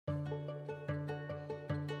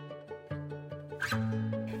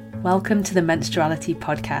Welcome to the Menstruality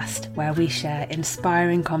Podcast, where we share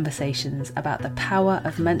inspiring conversations about the power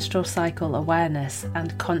of menstrual cycle awareness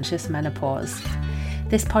and conscious menopause.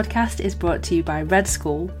 This podcast is brought to you by Red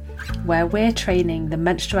School, where we're training the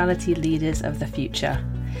menstruality leaders of the future.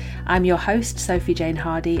 I'm your host, Sophie Jane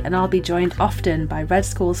Hardy, and I'll be joined often by Red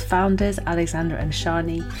School's founders, Alexandra and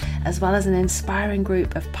Sjanie, as well as an inspiring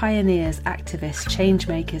group of pioneers, activists,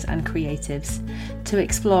 changemakers and creatives to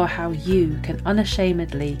explore how you can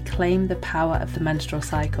unashamedly claim the power of the menstrual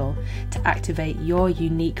cycle to activate your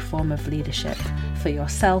unique form of leadership for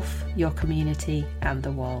yourself, your community and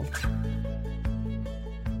the world.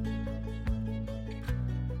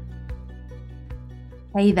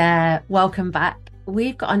 Hey there, welcome back.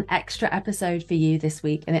 We've got an extra episode for you this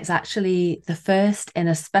week, and it's actually the first in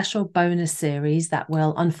a special bonus series that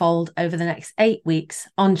will unfold over the next 8 weeks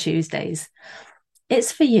on Tuesdays.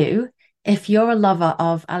 It's for you if you're a lover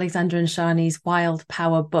of Alexandra and Sjanie's Wild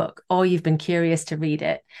Power book, or you've been curious to read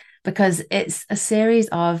it, because it's a series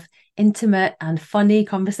of intimate and funny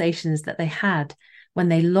conversations that they had when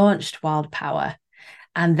they launched Wild Power,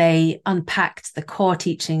 and they unpacked the core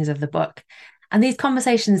teachings of the book. And these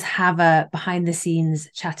conversations have a behind the scenes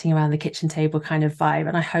chatting around the kitchen table kind of vibe.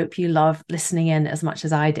 And I hope you love listening in as much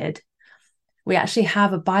as I did. We actually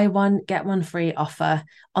have a buy one, get one free offer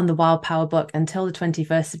on the Wild Power book until the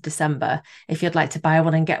 21st of December. If you'd like to buy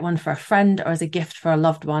one and get one for a friend or as a gift for a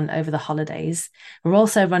loved one over the holidays. We're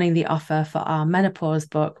also running the offer for our menopause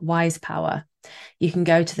book, Wise Power. You can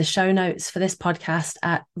go to the show notes for this podcast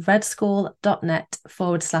at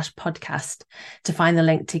redschool.net/podcast to find the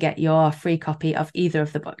link to get your free copy of either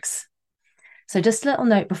of the books. So just a little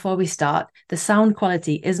note before we start, the sound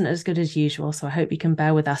quality isn't as good as usual, so I hope you can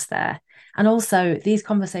bear with us there. And also, these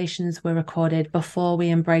conversations were recorded before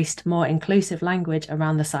we embraced more inclusive language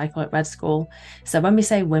around the cycle at Red School. So when we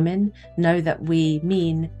say women, know that we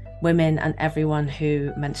mean women and everyone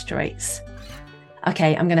who menstruates.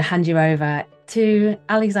 Okay, I'm going to hand you over to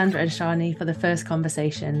Alexandra and Sjanie for the first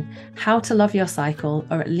conversation, How to Love Your Cycle,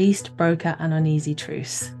 or at least Broker an Uneasy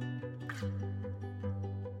Truce.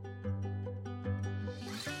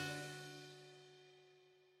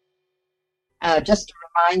 Just to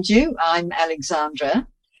remind you, I'm Alexandra,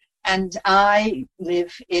 and I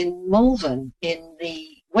live in Malvern in the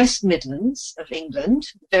West Midlands of England,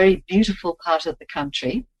 a very beautiful part of the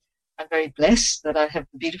country. I'm very blessed that I have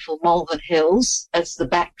the beautiful Malvern Hills as the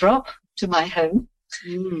backdrop to my home.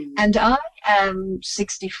 And I am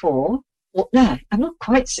 64. Well, no, I'm not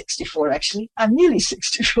quite 64, actually. I'm nearly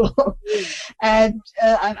 64. And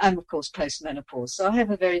I'm, of course, post-menopause. So I have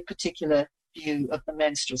a very particular view of the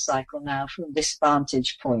menstrual cycle now from this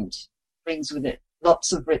vantage point. Brings with it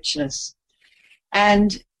lots of richness.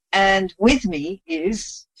 And with me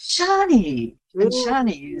is Sjanie. And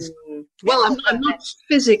Sjanie is... Well, I'm not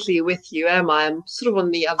physically with you, am I? I'm sort of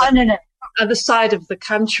on the other side of the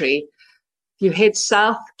country. You head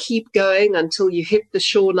south, keep going until you hit the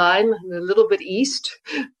shoreline, and a little bit east.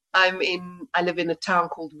 I live in a town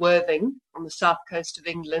called Worthing on the south coast of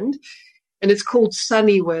England, and it's called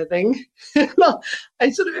sunny Worthing.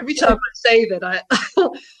 I sort of, every time I say that,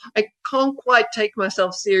 I can't quite take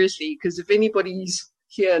myself seriously, because if anybody's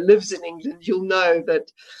here lives in England, you'll know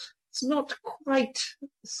that it's not quite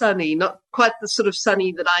sunny, not quite the sort of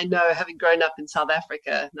sunny that I know, having grown up in South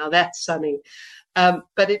Africa. Now that's sunny.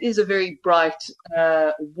 But it is a very bright,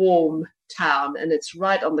 warm town, and it's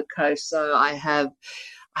right on the coast. So I have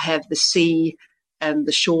the sea and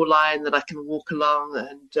the shoreline that I can walk along,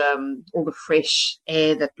 and all the fresh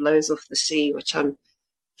air that blows off the sea, which I'm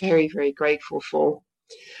very, very grateful for.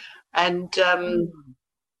 And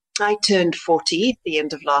I turned 40 at the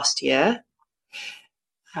end of last year.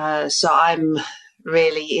 So I'm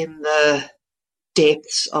really in the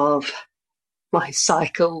depths of my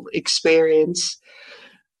cycle experience.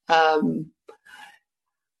 I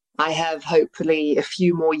have hopefully a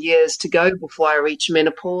few more years to go before I reach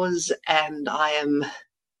menopause, and I am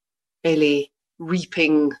really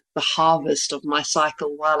reaping the harvest of my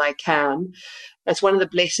cycle while I can. That's one of the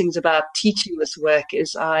blessings about teaching this work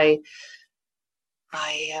is I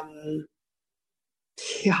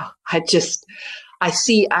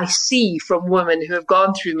see from women who have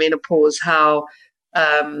gone through menopause how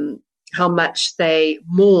much they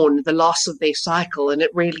mourn the loss of their cycle, and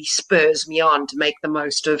it really spurs me on to make the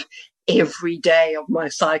most of every day of my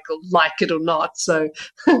cycle, like it or not. So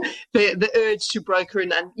the urge to broker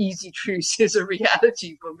an uneasy truce is a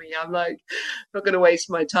reality for me. I'm like, not going to waste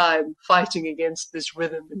my time fighting against this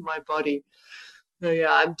rhythm in my body. So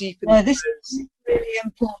yeah, I'm deep in this is really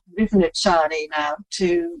important, isn't it, Sjanie, now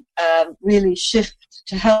to really shift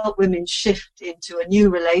to help women shift into a new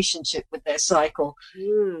relationship with their cycle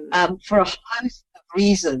for a host of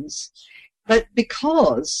reasons, but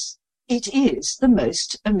because it is the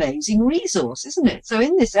most amazing resource, isn't it? So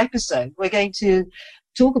in this episode, we're going to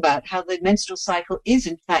talk about how the menstrual cycle is,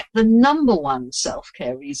 in fact, the number one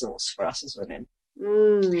self-care resource for us as women.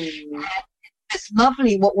 It's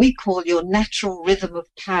lovely, what we call your natural rhythm of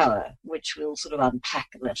power, which we'll sort of unpack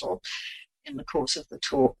a little in the course of the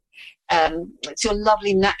talk. It's your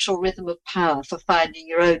lovely natural rhythm of power for finding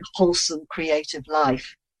your own wholesome, creative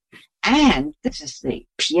life. And this is the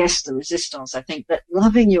pièce de résistance, I think, that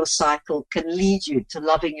loving your cycle can lead you to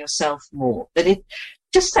loving yourself more. That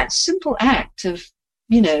just that simple act of,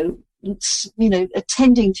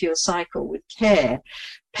 attending to your cycle with care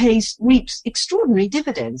reaps extraordinary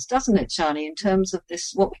dividends, doesn't it, Sjanie, in terms of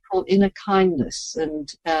this, what we call inner kindness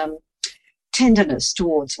and tenderness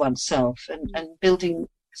towards oneself and building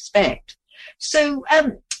respect. So, why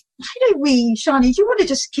don't we, Sjanie, do you want to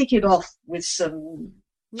just kick it off with some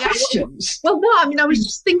questions? Well, no, I mean, I was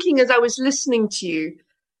just thinking as I was listening to you,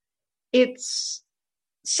 it's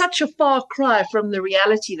such a far cry from the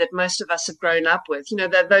reality that most of us have grown up with.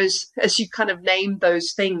 That those, as you kind of named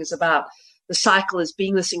those things about the cycle as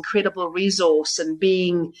being this incredible resource and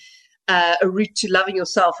being a route to loving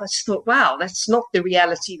yourself. I just thought, wow, that's not the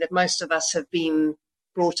reality that most of us have been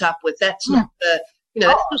brought up with. That's not that's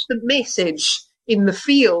not the message in the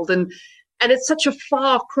field. And it's such a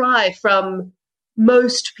far cry from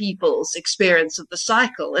most people's experience of the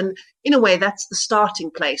cycle. And in a way, that's the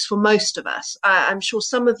starting place for most of us. I'm sure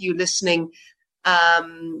some of you listening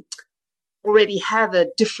already have a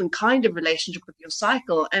different kind of relationship with your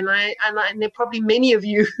cycle. And there are probably many of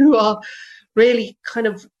you who are really kind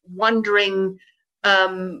of wondering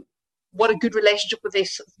what a good relationship with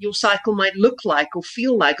your cycle might look like or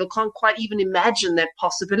feel like, or can't quite even imagine that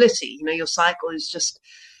possibility. Your cycle is just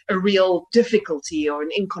a real difficulty or an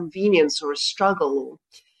inconvenience or a struggle or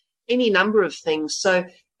any number of things. So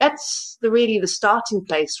that's really the starting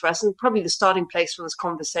place for us, and probably the starting place for this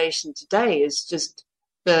conversation today is just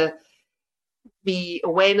the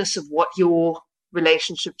awareness of what your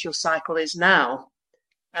relationship to your cycle is now.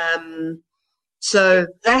 So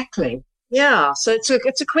exactly. Yeah. So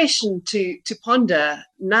it's a question to ponder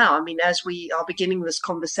now. I mean, as we are beginning this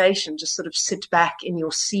conversation, just sort of sit back in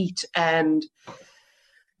your seat and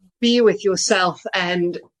be with yourself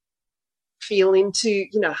and feel into,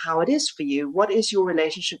 how it is for you. What is your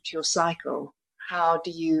relationship to your cycle? How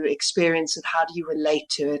do you experience it? How do you relate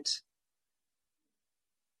to it?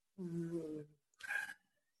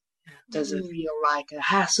 Does it feel like a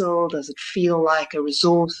hassle? Does it feel like a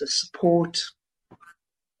resource, a support?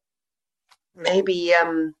 Maybe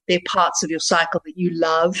there are parts of your cycle that you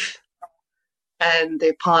love and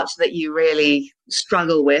there are parts that you really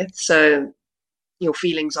struggle with. So your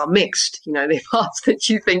feelings are mixed. There are parts that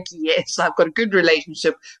you think, yes, I've got a good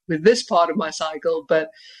relationship with this part of my cycle, but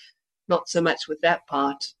not so much with that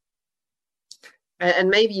part. And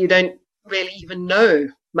maybe you don't really even know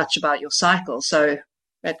much about your cycle. So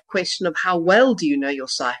that question of how well do you know your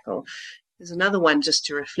cycle is another one just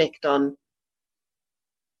to reflect on.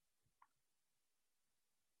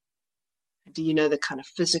 Do you know the kind of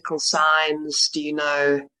physical signs? Do you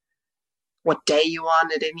know what day you're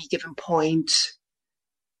on at any given point?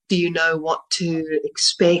 Do you know what to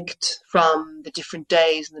expect from the different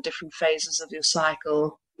days and the different phases of your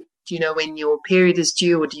cycle? Do you know when your period is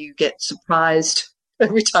due, or do you get surprised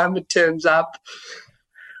every time it turns up?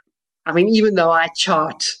 I mean, even though I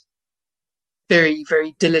chart very,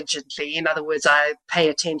 very diligently, in other words, I pay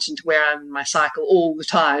attention to where I'm in my cycle all the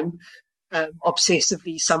time,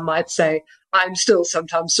 obsessively, some might say, I'm still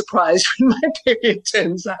sometimes surprised when my period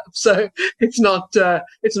turns up. So it's not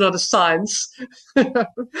a science.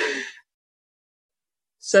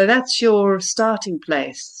 So that's your starting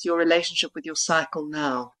place, your relationship with your cycle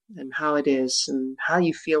now, and how it is, and how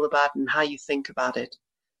you feel about it, and how you think about it.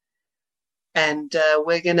 And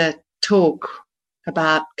we're going to talk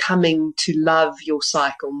about coming to love your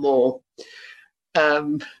cycle more.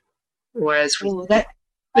 Whereas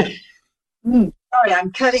sorry,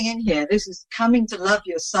 I'm cutting in here. This is coming to love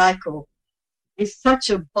your cycle. It's such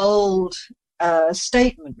a bold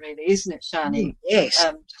statement, really, isn't it, Sjanie? Yes.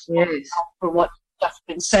 Yes. For what you've just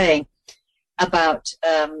been saying about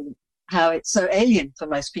how it's so alien for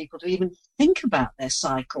most people to even think about their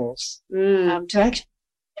cycles, to actually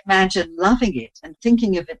imagine loving it and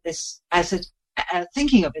thinking of it as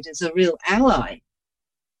a real ally.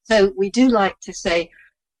 So we do like to say,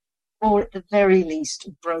 or at the very least,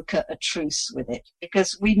 broker a truce with it,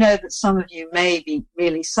 because we know that some of you may be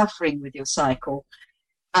really suffering with your cycle.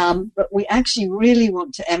 But we actually really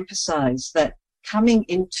want to emphasize that coming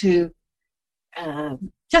into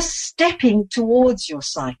just stepping towards your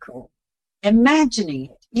cycle, imagining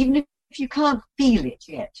it, even if you can't feel it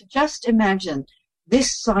yet, just imagine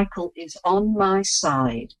this cycle is on my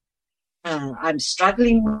side. I'm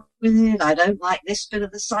struggling with it. I don't like this bit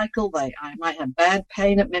of the cycle. I might have bad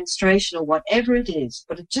pain at menstruation or whatever it is,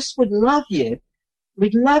 but I just would love you.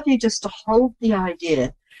 We'd love you just to hold the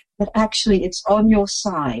idea that actually it's on your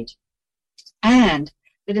side and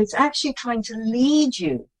that it's actually trying to lead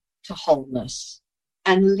you to wholeness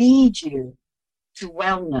and lead you to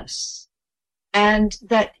wellness. And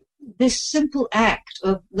that this simple act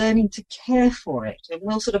of learning to care for it, and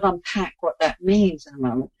we'll sort of unpack what that means in a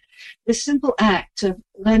moment, this simple act of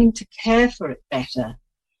learning to care for it better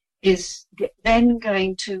is then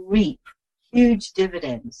going to reap huge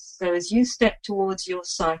dividends. So as you step towards your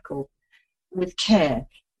cycle with care,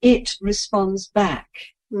 it responds back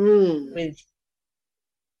with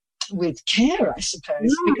care, I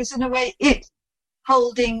suppose, because in a way it's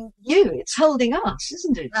holding you, it's holding us,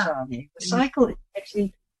 isn't it, Sjanie? The cycle is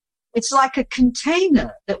actually, it's like a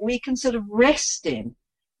container that we can sort of rest in.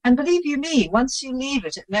 And believe you me, once you leave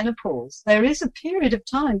it at menopause, there is a period of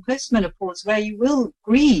time post-menopause where you will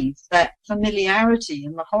grieve that familiarity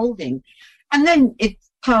and the holding. And then it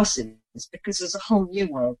passes because there's a whole new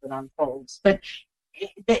world that unfolds. But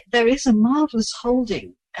there is a marvelous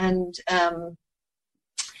holding and kind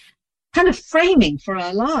of framing for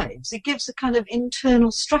our lives. It gives a kind of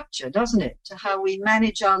internal structure, doesn't it, to how we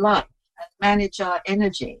manage our life and manage our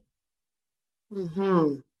energy.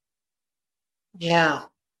 Mm-hmm. Yeah.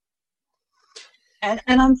 And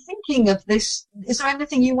I'm thinking of this. Is there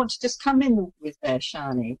anything you want to just come in with there,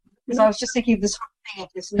 Sjanie? Because I was just thinking of this whole thing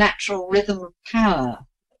of this natural rhythm of power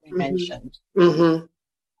that we mentioned. Mm-hmm.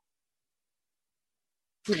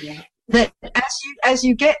 Yeah. That as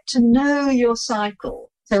you get to know your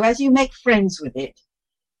cycle, so as you make friends with it,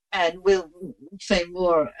 and we'll say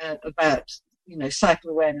more about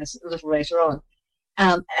cycle awareness a little later on.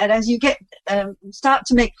 And as you start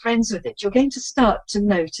to make friends with it, you're going to start to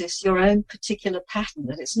notice your own particular pattern,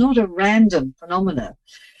 that it's not a random phenomena,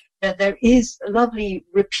 that there is a lovely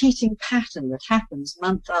repeating pattern that happens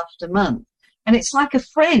month after month. And it's like a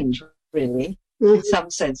friend, really, in some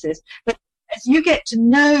senses. But as you get to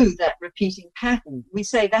know that repeating pattern, we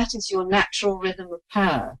say that is your natural rhythm of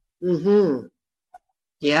power. Mm-hmm.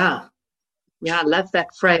 Yeah. Yeah, I love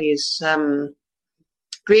that phrase.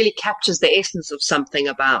 Really captures the essence of something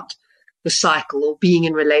about the cycle or being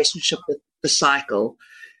in relationship with the cycle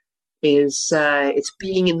is it's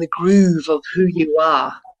being in the groove of who you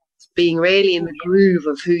are. It's being really in the groove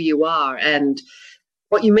of who you are. And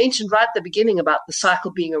what you mentioned right at the beginning about the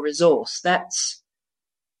cycle being a resource, that's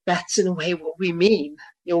in a way what we mean.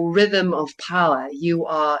 Your rhythm of power. You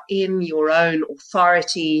are in your own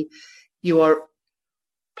authority. You are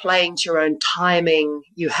playing to your own timing.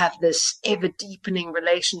 You have this ever deepening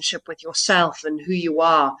relationship with yourself and who you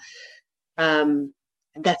are. And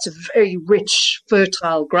that's a very rich,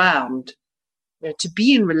 fertile ground. To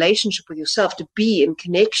be in relationship with yourself, to be in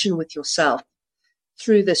connection with yourself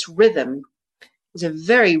through this rhythm is a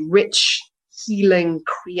very rich, healing,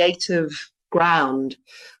 creative ground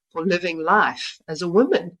for living life as a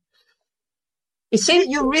woman. You see that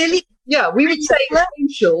you're really... Yeah, we would say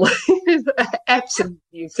essential.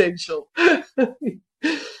 Absolutely essential.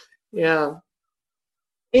 Yeah.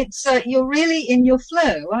 It's you're really in your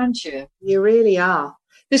flow, aren't you? You really are.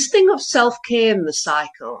 This thing of self-care in the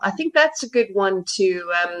cycle, I think that's a good one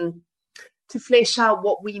to flesh out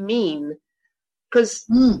what we mean. Because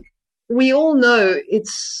we all know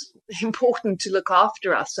it's important to look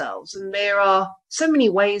after ourselves, and there are so many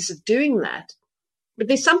ways of doing that. But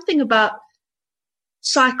there's something about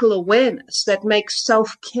cycle awareness that makes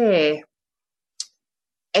self-care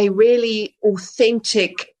a really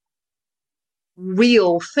authentic,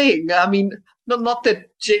 real thing. I mean, not that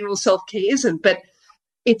general self-care isn't, but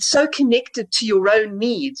it's so connected to your own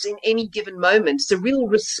needs in any given moment. It's a real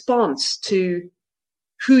response to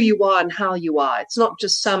who you are and how you are. It's not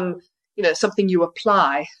just something you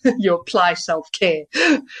apply. You apply self-care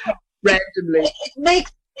randomly. It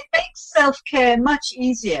makes self-care much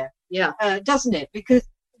easier. Yeah. Doesn't it? Because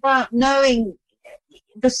about knowing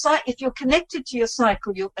if you're connected to your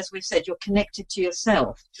cycle, as we've said, you're connected to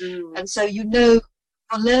yourself. And so you're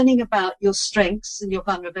learning about your strengths and your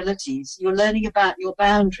vulnerabilities. You're learning about your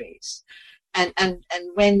boundaries. And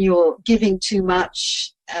when you're giving too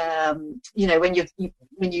much, when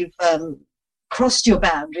you've crossed your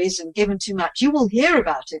boundaries and given too much, you will hear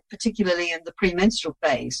about it, particularly in the premenstrual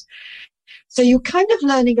phase. So you're kind of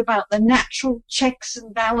learning about the natural checks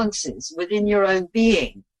and balances within your own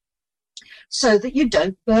being. so that you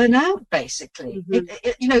don't burn out, basically.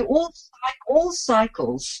 Mm-hmm. All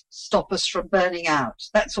cycles stop us from burning out.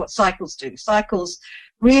 That's what cycles do. Cycles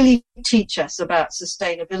really teach us about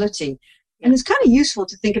sustainability. And it's kind of useful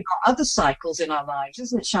to think about other cycles in our lives,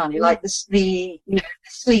 isn't it, Sjanie? Like the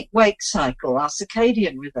sleep-wake cycle, our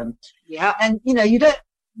circadian rhythm. Yeah. And,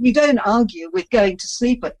 you don't argue with going to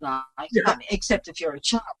sleep at night, except if you're a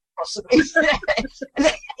child, possibly. If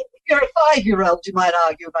you're a 5-year-old, you might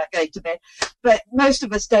argue about going to bed. But most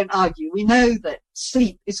of us don't argue. We know that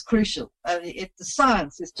sleep is crucial. The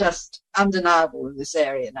science is just undeniable in this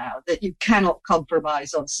area now, that you cannot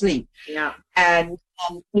compromise on sleep. Yeah. And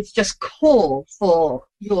it's just core for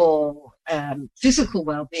your physical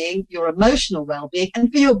well-being, your emotional well-being, and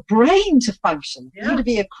for your brain to function. For you to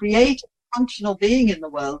be a creative, functional being in the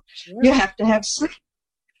world, you have to have sleep.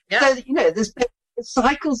 So, the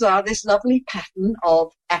cycles are this lovely pattern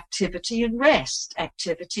of activity and rest,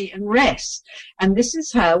 activity and rest. And this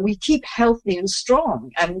is how we keep healthy and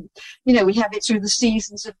strong. And, we have it through the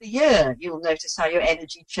seasons of the year. You'll notice how your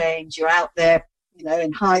energy change. You're out there,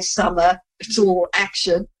 in high summer, it's all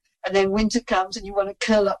action. And then winter comes and you want to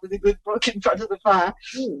curl up with a good book in front of the fire.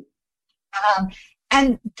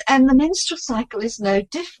 And the menstrual cycle is no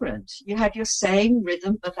different. You have your same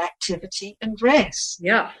rhythm of activity and rest.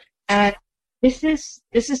 Yeah. And this is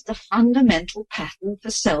the fundamental pattern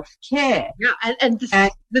for self-care. Yeah, and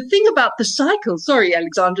the thing about the cycle, sorry,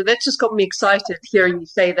 Alexandra, that just got me excited hearing you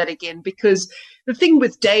say that again, because the thing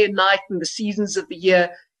with day and night and the seasons of the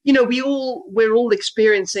year, we're all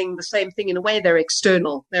experiencing the same thing in a way. They're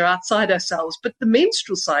external, they're outside ourselves, but the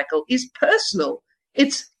menstrual cycle is personal.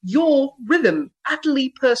 It's your rhythm,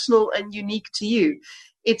 utterly personal and unique to you.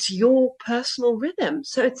 It's your personal rhythm.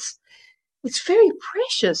 So it's very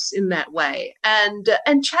precious in that way, and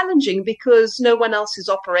challenging because no one else is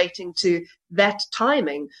operating to that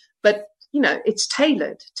timing. But it's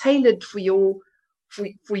tailored for you.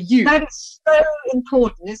 That is so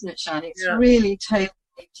important, isn't it, Sjanie? It's really tailored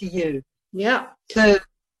to you. Yeah.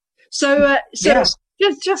 So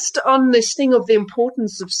just on this thing of the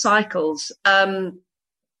importance of cycles,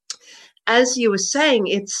 as you were saying,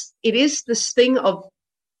 it is this thing of,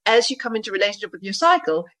 as you come into relationship with your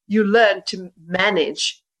cycle, you learn to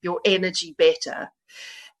manage your energy better.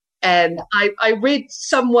 And I read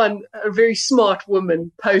a very smart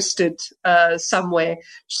woman posted somewhere.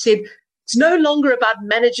 She said, it's no longer about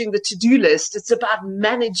managing the to-do list. It's about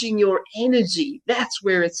managing your energy. That's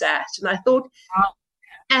where it's at. And I thought,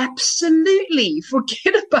 absolutely,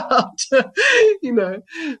 forget about,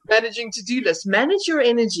 managing to-do lists. Manage your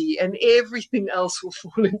energy and everything else will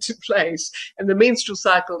fall into place. And the menstrual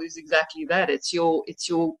cycle is exactly that. It's your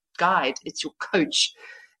guide. It's your coach.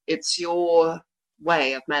 It's your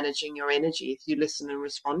way of managing your energy if you listen and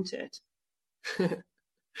respond to it.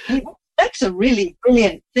 That's a really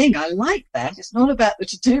brilliant thing. I like that. It's not about the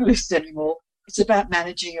to-do list anymore. It's about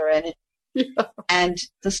managing your energy. Yeah. And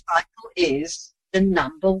the cycle is the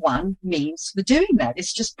number one means for doing that.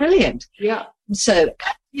 It's just brilliant. Yeah. So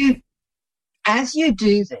as you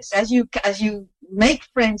do this, as you make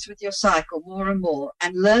friends with your cycle more and more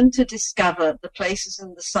and learn to discover the places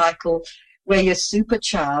in the cycle where you're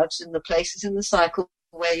supercharged and the places in the cycle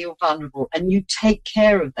where you're vulnerable, and you take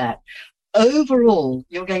care of that, overall,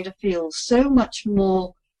 you're going to feel so much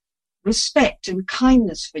more respect and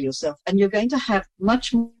kindness for yourself, and you're going to have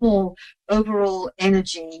much more overall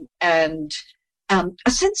energy and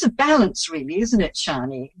a sense of balance, really, isn't it,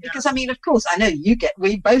 Sjanie? Because, of course, I know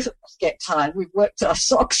we both of us get tired. We've worked our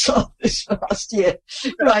socks off this last year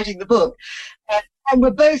writing the book. And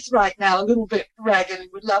we're both right now a little bit ragged and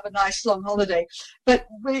would love a nice long holiday. But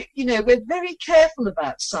we're very careful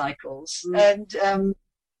about cycles.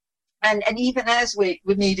 And even as we're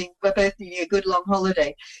both needing a good long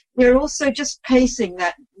holiday, we're also just pacing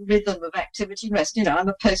that rhythm of activity and rest. I'm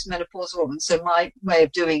a postmenopausal woman, so my way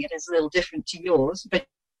of doing it is a little different to yours, but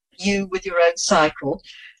you with your own cycle,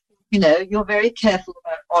 you're very careful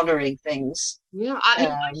about honoring things. Yeah, I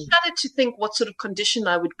started to think what sort of condition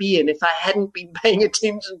I would be in if I hadn't been paying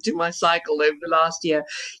attention to my cycle over the last year.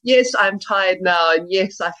 Yes, I'm tired now, and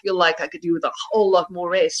yes, I feel like I could do with a whole lot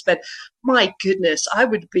more rest, but my goodness, I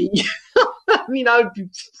would be, I would be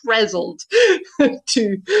frazzled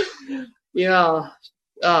to, yeah.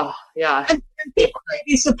 Oh, yeah. And people may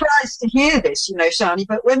be surprised to hear this, Sjanie,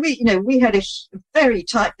 but when we had a very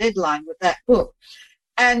tight deadline with that book,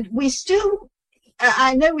 and we still,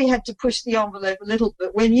 I know we had to push the envelope a little,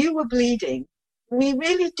 but when you were bleeding, we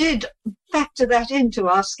really did factor that into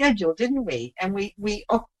our schedule, didn't we? And we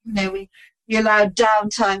we allowed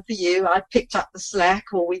downtime for you. I picked up the slack,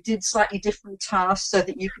 or we did slightly different tasks so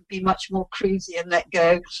that you could be much more cruisy and let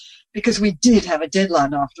go, because we did have a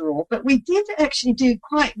deadline after all. But we did actually do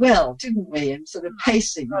quite well, didn't we, in sort of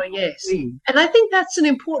pacing? Oh, yes. And I think that's an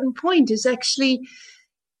important point, is actually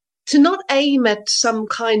to not aim at some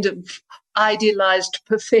kind of idealized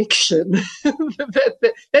perfection.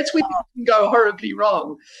 That's where you can go horribly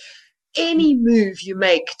wrong. Any move you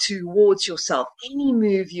make towards yourself, any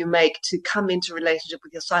move you make to come into relationship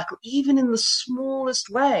with your cycle, even in the smallest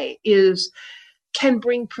way, can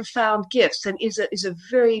bring profound gifts and is a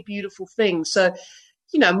very beautiful thing. So,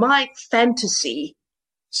 my fantasy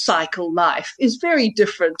cycle life is very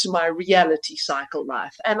different to my reality cycle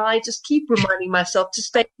life. And I just keep reminding myself to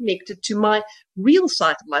stay connected to my real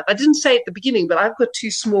cycle life. I didn't say at the beginning, but I've got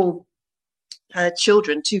two small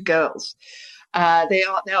children, two girls. They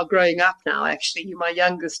are growing up now, actually. My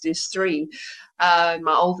youngest is 3. My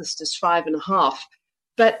oldest is 5.5.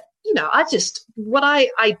 But, what I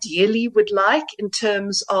ideally would like in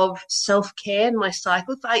terms of self-care in my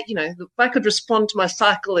cycle, if I could respond to my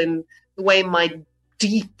cycle in the way my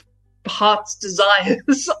deep heart's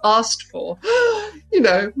desires asked for,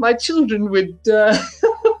 my children would they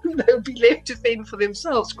would be left to fend for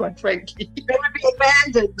themselves, quite frankly. They would be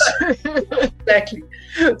abandoned. Exactly.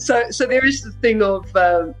 So there is the thing of,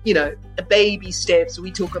 baby steps.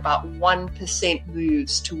 We talk about 1%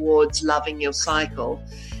 moves towards loving your cycle.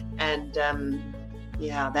 And,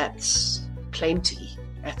 that's plenty.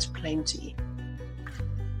 That's plenty.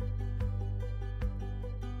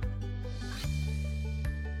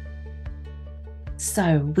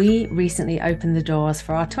 So we recently opened the doors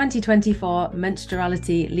for our 2024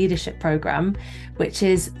 Menstruality Leadership Programme, which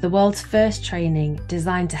is the world's first training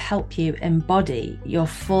designed to help you embody your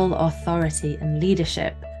full authority and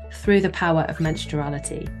leadership through the power of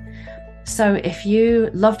menstruality. So if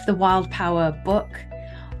you loved the Wild Power book,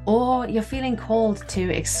 or you're feeling called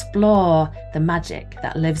to explore the magic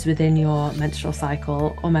that lives within your menstrual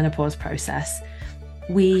cycle or menopause process,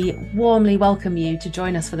 we warmly welcome you to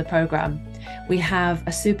join us for the programme. We have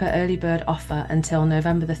a super early bird offer until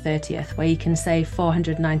November the 30th, where you can save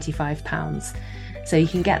 £495. So you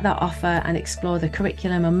can get that offer and explore the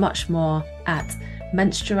curriculum and much more at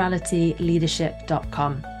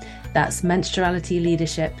menstrualityleadership.com. That's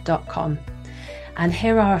menstrualityleadership.com. And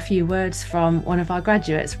here are a few words from one of our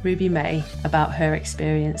graduates, Ruby May, about her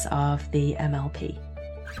experience of the MLP.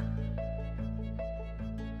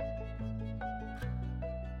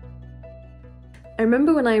 I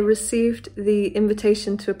remember when I received the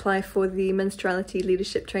invitation to apply for the menstruality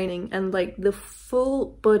leadership training, and the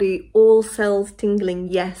full body, all cells tingling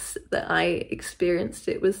yes that I experienced.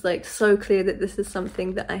 It was so clear that this is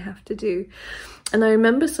something that I have to do. And I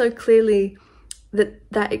remember so clearly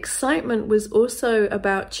that excitement was also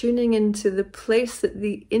about tuning into the place that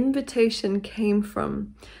the invitation came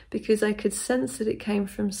from, because I could sense that it came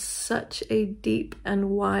from such a deep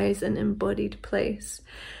and wise and embodied place.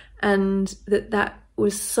 And that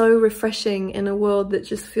was so refreshing in a world that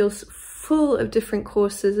just feels full of different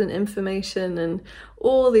courses and information and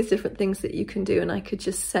all these different things that you can do. And I could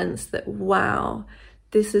just sense that, wow,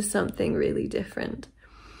 this is something really different.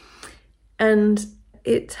 And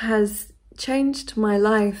it has changed my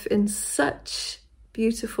life in such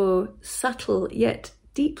beautiful, subtle, yet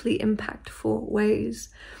deeply impactful ways.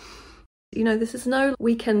 This is no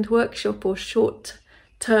weekend workshop or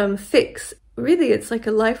short-term fix. Really, it's like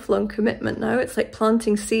a lifelong commitment now. It's like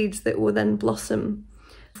planting seeds that will then blossom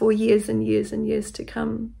for years and years and years to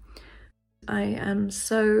come. I am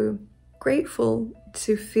so grateful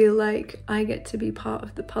to feel like I get to be part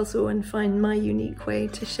of the puzzle and find my unique way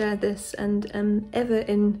to share this, and am ever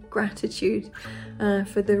in gratitude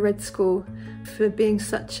for the Red School for being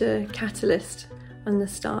such a catalyst on the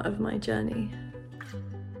start of my journey.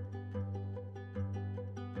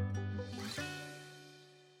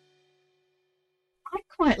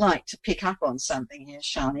 Quite like to pick up on something here,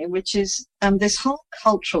 Sjanie, which is this whole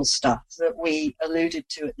cultural stuff that we alluded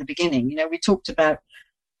to at the beginning. We talked about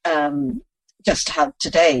just how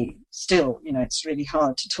today still, it's really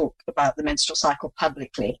hard to talk about the menstrual cycle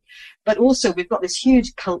publicly, but also we've got this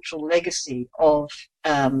huge cultural legacy of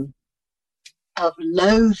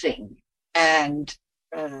loathing and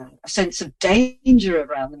a sense of danger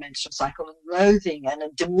around the menstrual cycle, and loathing and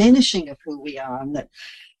a diminishing of who we are, and that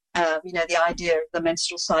the idea of the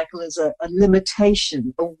menstrual cycle is a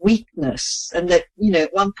limitation, a weakness, and that,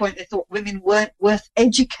 at one point they thought women weren't worth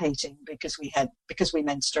educating because we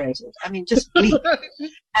menstruated. I mean, just bleak.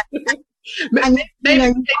 Maybe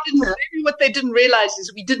what they didn't realize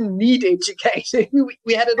is we didn't need educating.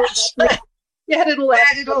 We had it all. We had it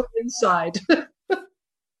all inside.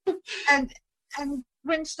 and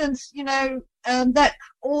for instance, that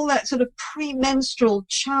all that sort of premenstrual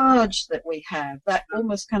charge that we have, that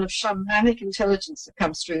almost kind of shamanic intelligence that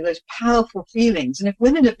comes through, those powerful feelings. And if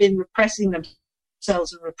women have been repressing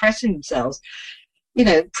themselves,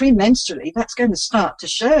 premenstrually, that's going to start to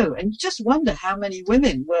show. And you just wonder how many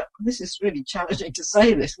women this is really challenging to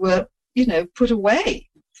say this, were, put away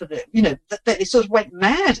for that they sort of went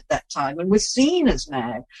mad at that time and were seen as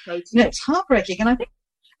mad. Right. It's heartbreaking. And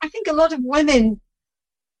I think a lot of women,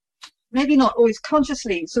 maybe not always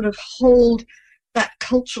consciously, sort of hold that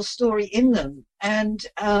cultural story in them. And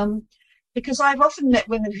because I've often met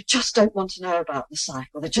women who just don't want to know about the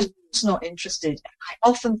cycle. They're just not interested. I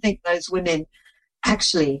often think those women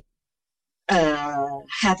actually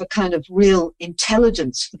have a kind of real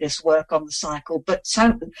intelligence for this work on the cycle, but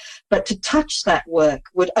to touch that work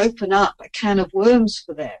would open up a can of worms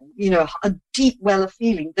for them, a deep well of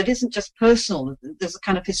feeling that isn't just personal. There's a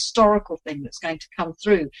kind of historical thing that's going to come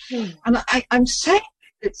through. And I'm saying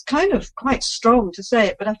it's kind of quite strong to say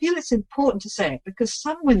it, but I feel it's important to say it because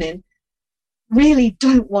some women really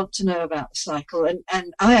don't want to know about the cycle,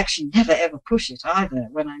 and I actually never ever push it either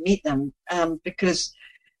when I meet them, because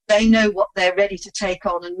they know what they're ready to take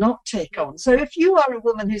on and not take on. So if you are a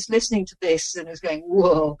woman who's listening to this and is going,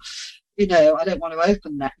 whoa, I don't want to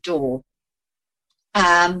open that door,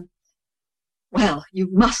 well, you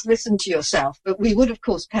must listen to yourself. But we would, of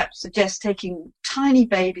course, perhaps suggest taking tiny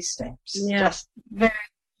baby steps, just very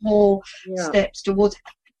small steps towards,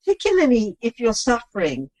 particularly if you're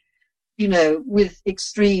suffering, with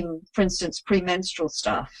extreme, for instance, premenstrual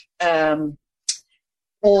stuff,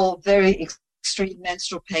 or very extreme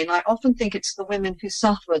menstrual pain. I often think it's the women who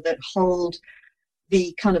suffer that hold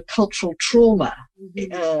the kind of cultural trauma.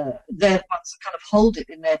 They're the ones that kind of hold it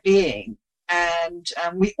in their being. And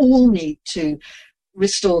we all need to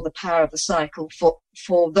restore the power of the cycle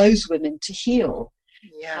for those women to heal.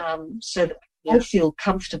 So that we all feel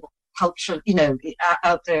comfortable culturally,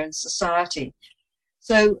 out there in society.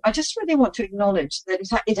 So I just really want to acknowledge that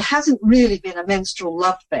it hasn't really been a menstrual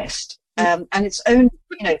love fest, and it's only,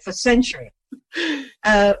 for centuries,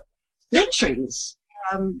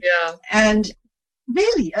 and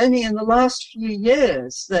really only in the last few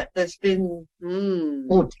years that there's been,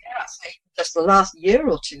 or dare I say, just the last year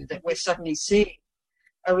or two, that we're suddenly seeing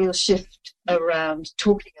a real shift around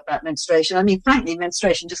talking about menstruation. I mean, frankly,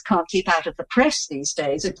 menstruation just can't keep out of the press these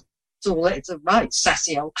days. It's a right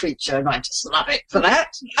sassy old creature, and I just love it for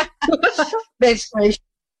that. Menstruation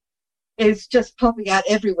is just popping out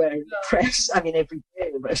everywhere in the press. I mean, every day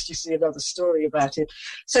almost you see another story about it.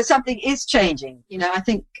 So something is changing. I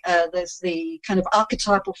think there's the kind of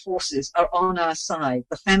archetypal forces are on our side.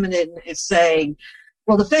 The feminine is saying,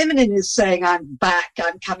 I'm back,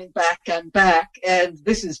 I'm coming back, I'm back. And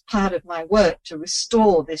this is part of my work to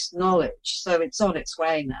restore this knowledge. So it's on its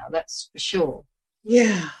way now, that's for sure.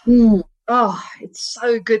 Yeah. Oh, it's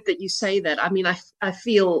so good that you say that. I mean, I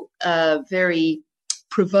feel very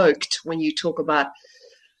provoked when you talk about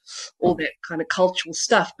all that kind of cultural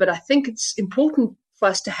stuff. But I think it's important for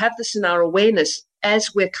us to have this in our awareness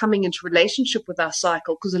as we're coming into relationship with our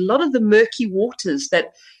cycle, because a lot of the murky waters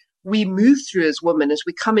that we move through as women as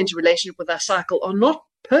we come into relationship with our cycle are not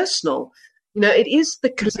personal. It is the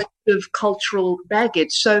collective cultural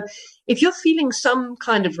baggage. So if you're feeling some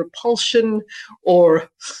kind of repulsion or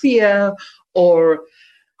fear or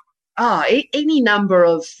any number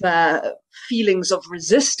of feelings of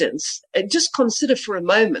resistance, just consider for a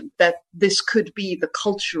moment that this could be the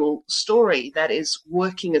cultural story that is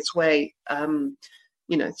working its way,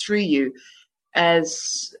 through you.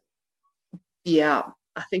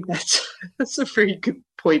 I think that's a very good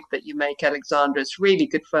point that you make, Alexandra. It's really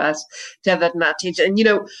good for us to have that in our attention.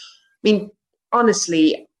 And,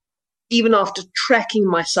 honestly, even after tracking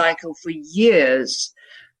my cycle for years,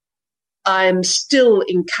 I'm still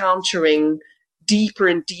encountering deeper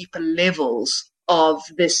and deeper levels of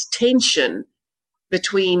this tension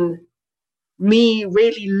between me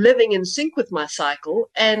really living in sync with my cycle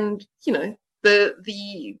and,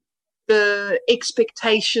 the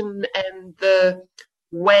expectation and the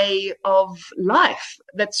way of life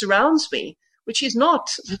that surrounds me, which is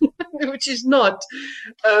not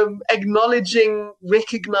acknowledging,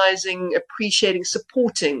 recognizing, appreciating,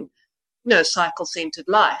 supporting, cycle-centered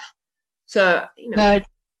life. So, No,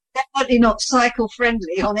 definitely not cycle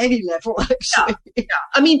friendly on any level, actually. Yeah.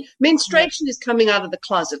 I mean, menstruation is coming out of the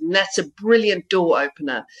closet, and that's a brilliant door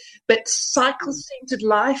opener. But cycle-centered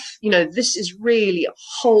life, this is really a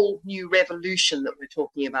whole new revolution that we're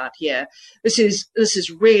talking about here. This is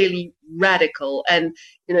really radical. And,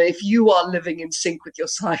 if you are living in sync with your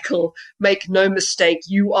cycle, make no mistake,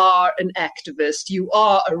 you are an activist. You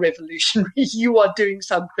are a revolutionary. You are doing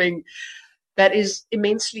something that is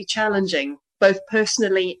immensely challenging, both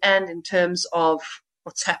personally and in terms of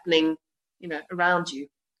what's happening, around you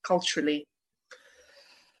culturally.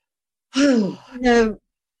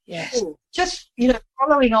 Yes. Just,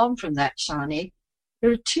 following on from that, Sjanie,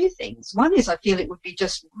 there are two things. One is I feel it would be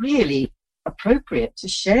just really appropriate to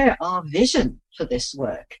share our vision for this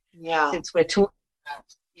work. Yeah. Since we're talking about,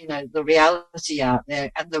 the reality out there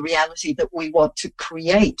and the reality that we want to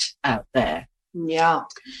create out there. Yeah.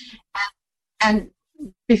 And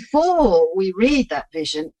before we read that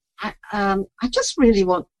vision, I just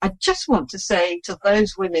want to say to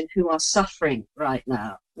those women who are suffering right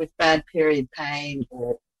now with bad period pain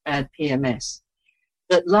or bad PMS,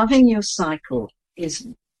 that loving your cycle is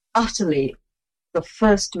utterly the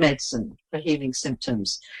first medicine for healing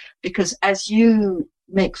symptoms. Because as you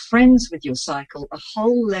make friends with your cycle, a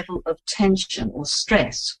whole level of tension or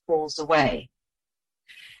stress falls away.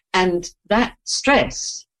 And that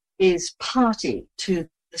stress is party to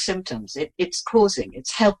the symptoms. It's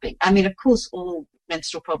helping. I mean, of course, all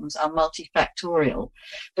menstrual problems are multifactorial,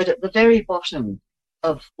 but at the very bottom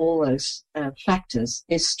of all those factors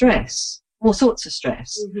is stress, all sorts of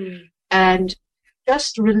stress. Mm-hmm. And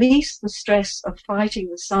just release the stress of fighting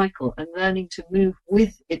the cycle and learning to move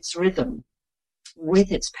with its rhythm,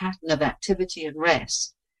 with its pattern of activity and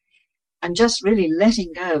rest, and just really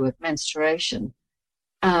letting go of menstruation,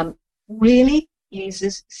 really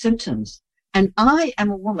eases symptoms. And I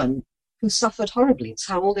am a woman who suffered horribly. It's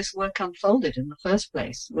how all this work unfolded in the first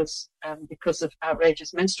place, was because of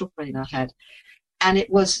outrageous menstrual pain I had. And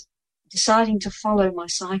it was deciding to follow my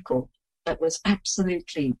cycle that was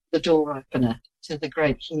absolutely the door opener to the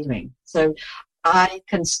great healing. So I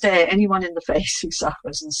can stare anyone in the face who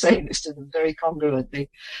suffers and say this to them very congruently.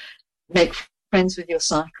 Make friends with your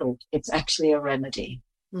cycle. It's actually a remedy.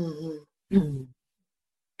 Mm-hmm. Mm.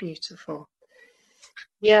 Beautiful.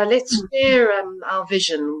 Yeah, let's share our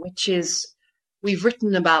vision, which is, we've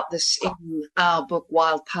written about this in our book,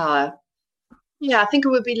 Wild Power. Yeah, I think it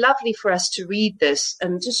would be lovely for us to read this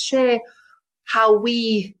and just share how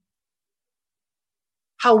we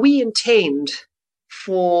intend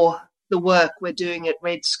for the work we're doing at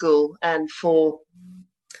Red School and for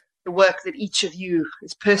the work that each of you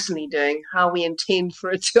is personally doing, how we intend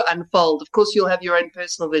for it to unfold. Of course, you'll have your own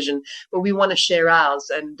personal vision, but we want to share ours.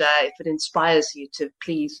 And if it inspires you to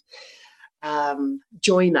please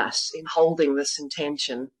join us in holding this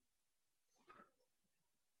intention.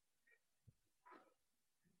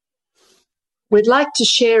 We'd like to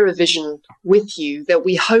share a vision with you that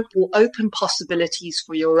we hope will open possibilities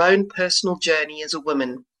for your own personal journey as a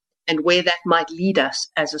woman and where that might lead us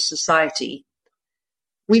as a society.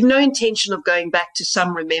 We've no intention of going back to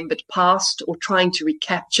some remembered past or trying to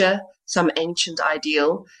recapture some ancient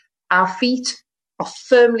ideal. Our feet are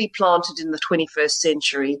firmly planted in the 21st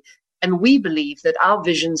century, and we believe that our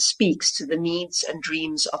vision speaks to the needs and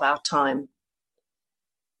dreams of our time.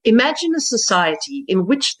 Imagine a society in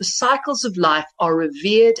which the cycles of life are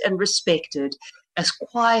revered and respected as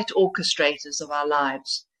quiet orchestrators of our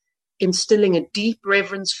lives, instilling a deep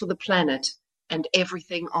reverence for the planet and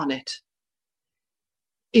everything on it.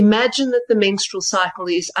 Imagine that the menstrual cycle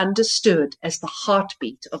is understood as the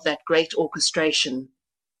heartbeat of that great orchestration,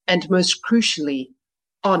 and most crucially,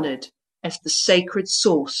 honored as the sacred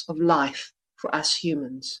source of life for us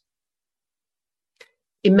humans.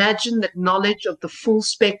 Imagine that knowledge of the full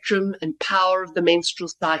spectrum and power of the menstrual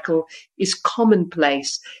cycle is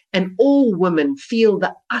commonplace, and all women feel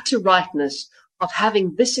the utter rightness of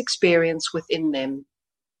having this experience within them.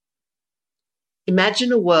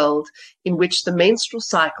 Imagine a world in which the menstrual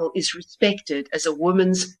cycle is respected as a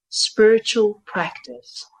woman's spiritual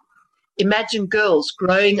practice. Imagine girls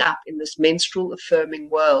growing up in this menstrual affirming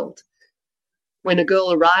world. When a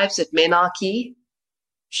girl arrives at menarche,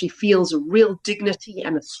 she feels a real dignity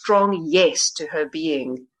and a strong yes to her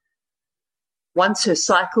being. Once her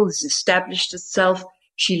cycle has established itself,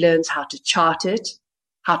 she learns how to chart it,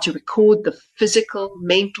 how to record the physical,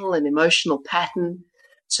 mental, and emotional pattern,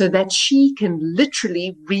 so that she can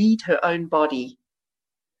literally read her own body.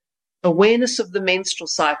 Awareness of the menstrual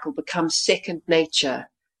cycle becomes second nature,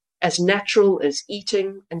 as natural as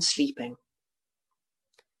eating and sleeping.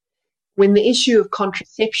 When the issue of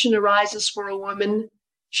contraception arises for a woman,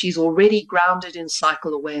 she's already grounded in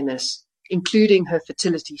cycle awareness, including her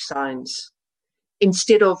fertility signs.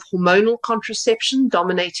 Instead of hormonal contraception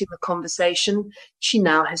dominating the conversation, she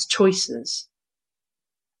now has choices.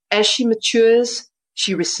 As she matures,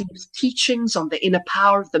 she receives teachings on the inner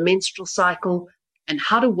power of the menstrual cycle and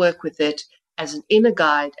how to work with it as an inner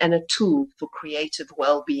guide and a tool for creative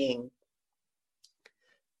well-being.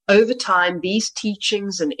 Over time, these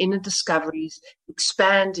teachings and inner discoveries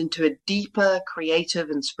expand into a deeper creative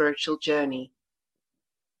and spiritual journey.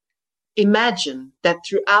 Imagine that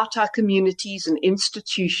throughout our communities and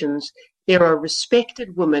institutions, there are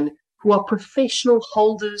respected women who are professional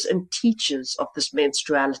holders and teachers of this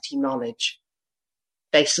menstruality knowledge.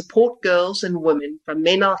 They support girls and women from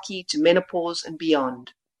menarche to menopause and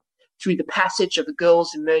beyond through the passage of a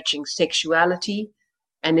girl's emerging sexuality,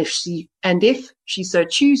 and if she so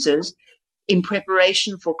chooses, in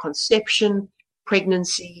preparation for conception,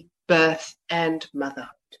 pregnancy, birth, and motherhood.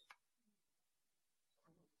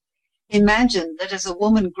 Imagine that as a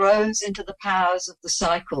woman grows into the powers of the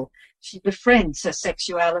cycle, she befriends her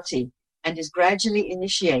sexuality and is gradually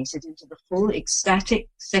initiated into the full ecstatic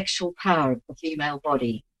sexual power of the female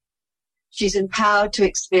body. She's empowered to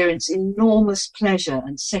experience enormous pleasure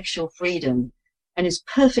and sexual freedom and is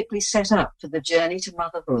perfectly set up for the journey to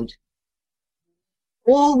motherhood.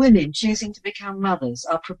 All women choosing to become mothers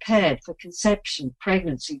are prepared for conception,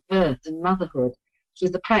 pregnancy, birth, and motherhood through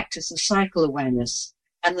the practice of cycle awareness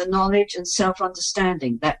and the knowledge and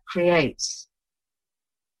self-understanding that creates.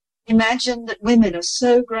 Imagine that women are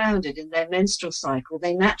so grounded in their menstrual cycle,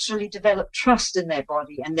 they naturally develop trust in their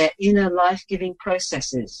body and their inner life-giving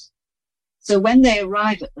processes. So when they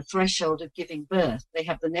arrive at the threshold of giving birth, they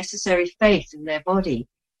have the necessary faith in their body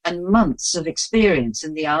and months of experience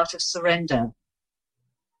in the art of surrender.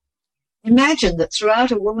 Imagine that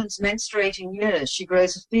throughout a woman's menstruating years, she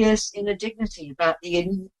grows a fierce inner dignity about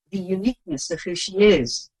the uniqueness of who she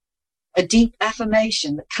is, a deep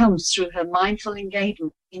affirmation that comes through her mindful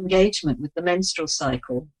engagement with the menstrual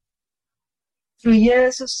cycle. Through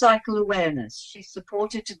years of cycle awareness, she's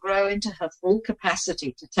supported to grow into her full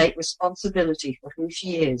capacity to take responsibility for who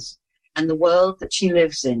she is and the world that she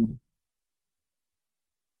lives in.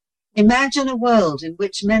 Imagine a world in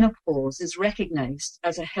which menopause is recognized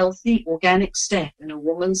as a healthy, organic step in a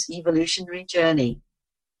woman's evolutionary journey.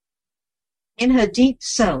 In her deep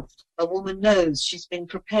self, a woman knows she's been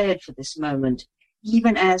prepared for this moment,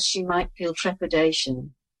 even as she might feel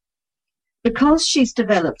trepidation. Because she's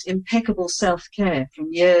developed impeccable self-care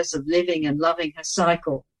from years of living and loving her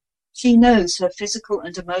cycle, she knows her physical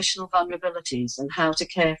and emotional vulnerabilities and how to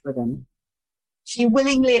care for them. She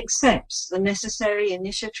willingly accepts the necessary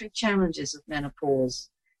initiatory challenges of menopause,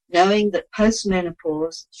 knowing that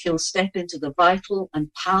post-menopause she'll step into the vital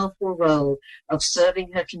and powerful role of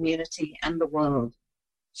serving her community and the world.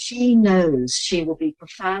 She knows she will be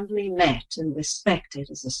profoundly met and respected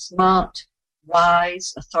as a smart,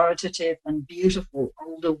 wise, authoritative, and beautiful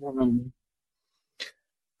older woman.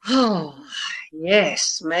 Oh,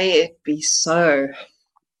 yes, may it be so.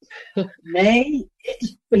 May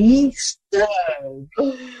it be so.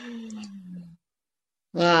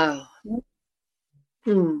 Wow.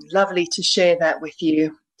 Lovely to share that with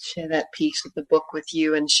you, share that piece of the book with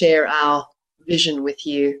you, and share our vision with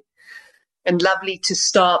you. And lovely to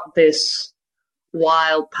start this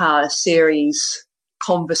Wild Power series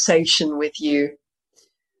conversation with you.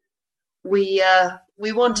 We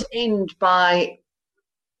want to end by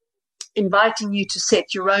inviting you to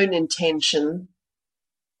set your own intention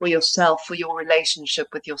for yourself, for your relationship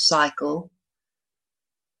with your cycle,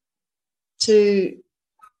 to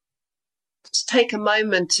just take a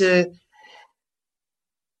moment to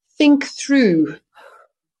think through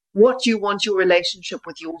what you want your relationship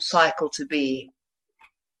with your cycle to be,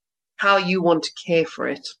 how you want to care for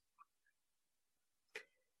it.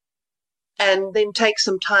 And then take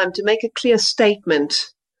some time to make a clear statement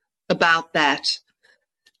about that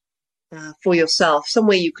for yourself,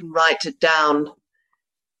 somewhere you can write it down.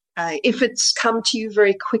 If it's come to you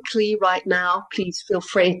very quickly right now, please feel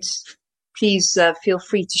free to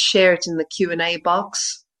share it in the Q&A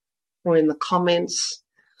box or in the comments.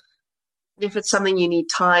 If it's something you need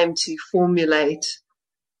time to formulate,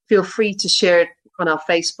 feel free to share it on our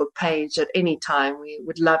Facebook page at any time. We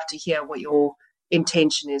would love to hear what your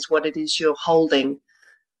intention is, what it is you're holding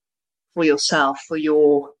for yourself, for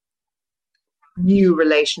your new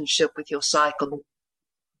relationship with your cycle.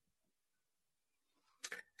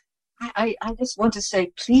 I just want to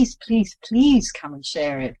say, please, please, please come and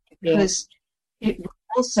share it, because it will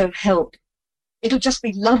also help. It'll just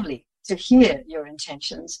be lovely to hear your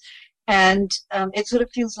intentions. And it sort of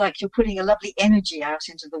feels like you're putting a lovely energy out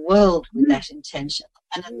into the world with that intention.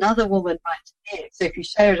 And another woman might see it. So if you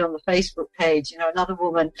share it on the Facebook page, another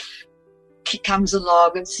woman comes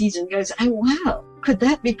along and sees it and goes, oh, wow, could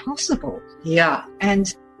that be possible? Yeah.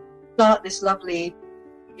 And start this lovely,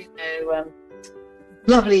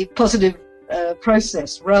 lovely positive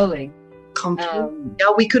process rolling.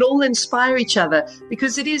 We could all inspire each other,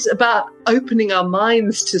 because it is about opening our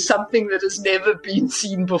minds to something that has never been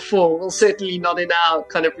seen before. Well, certainly not in our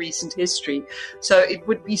kind of recent history. So it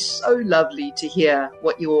would be so lovely to hear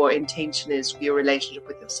what your intention is for your relationship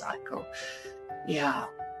with your cycle. Yeah.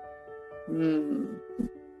 Thank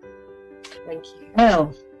you.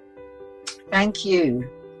 Well, thank you.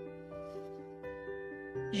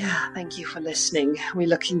 Yeah, thank you for listening. We're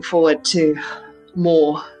looking forward to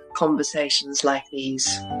more conversations like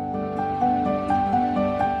these.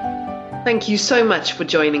 Thank you so much for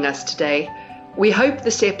joining us today. We hope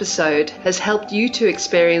this episode has helped you to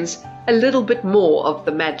experience a little bit more of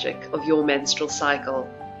the magic of your menstrual cycle.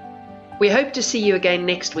 We hope to see you again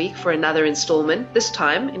next week for another installment, this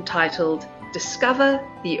time entitled Discover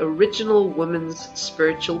the Original Woman's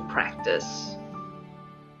Spiritual Practice.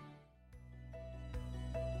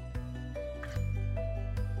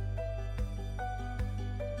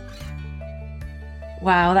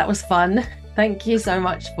 Wow, that was fun. Thank you so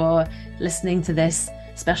much for listening to this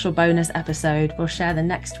special bonus episode. We'll share the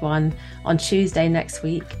next one on Tuesday next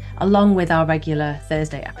week, along with our regular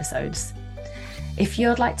Thursday episodes. If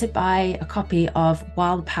you'd like to buy a copy of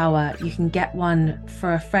Wild Power, you can get one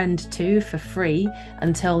for a friend too for free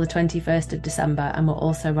until the 21st of December. And we're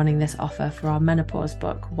also running this offer for our menopause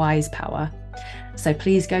book, Wise Power. So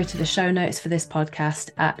please go to the show notes for this podcast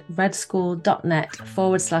at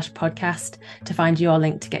redschool.net/podcast to find your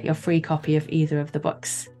link to get your free copy of either of the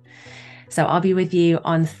books. So I'll be with you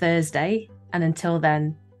on Thursday. And until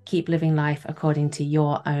then, keep living life according to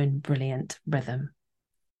your own brilliant rhythm.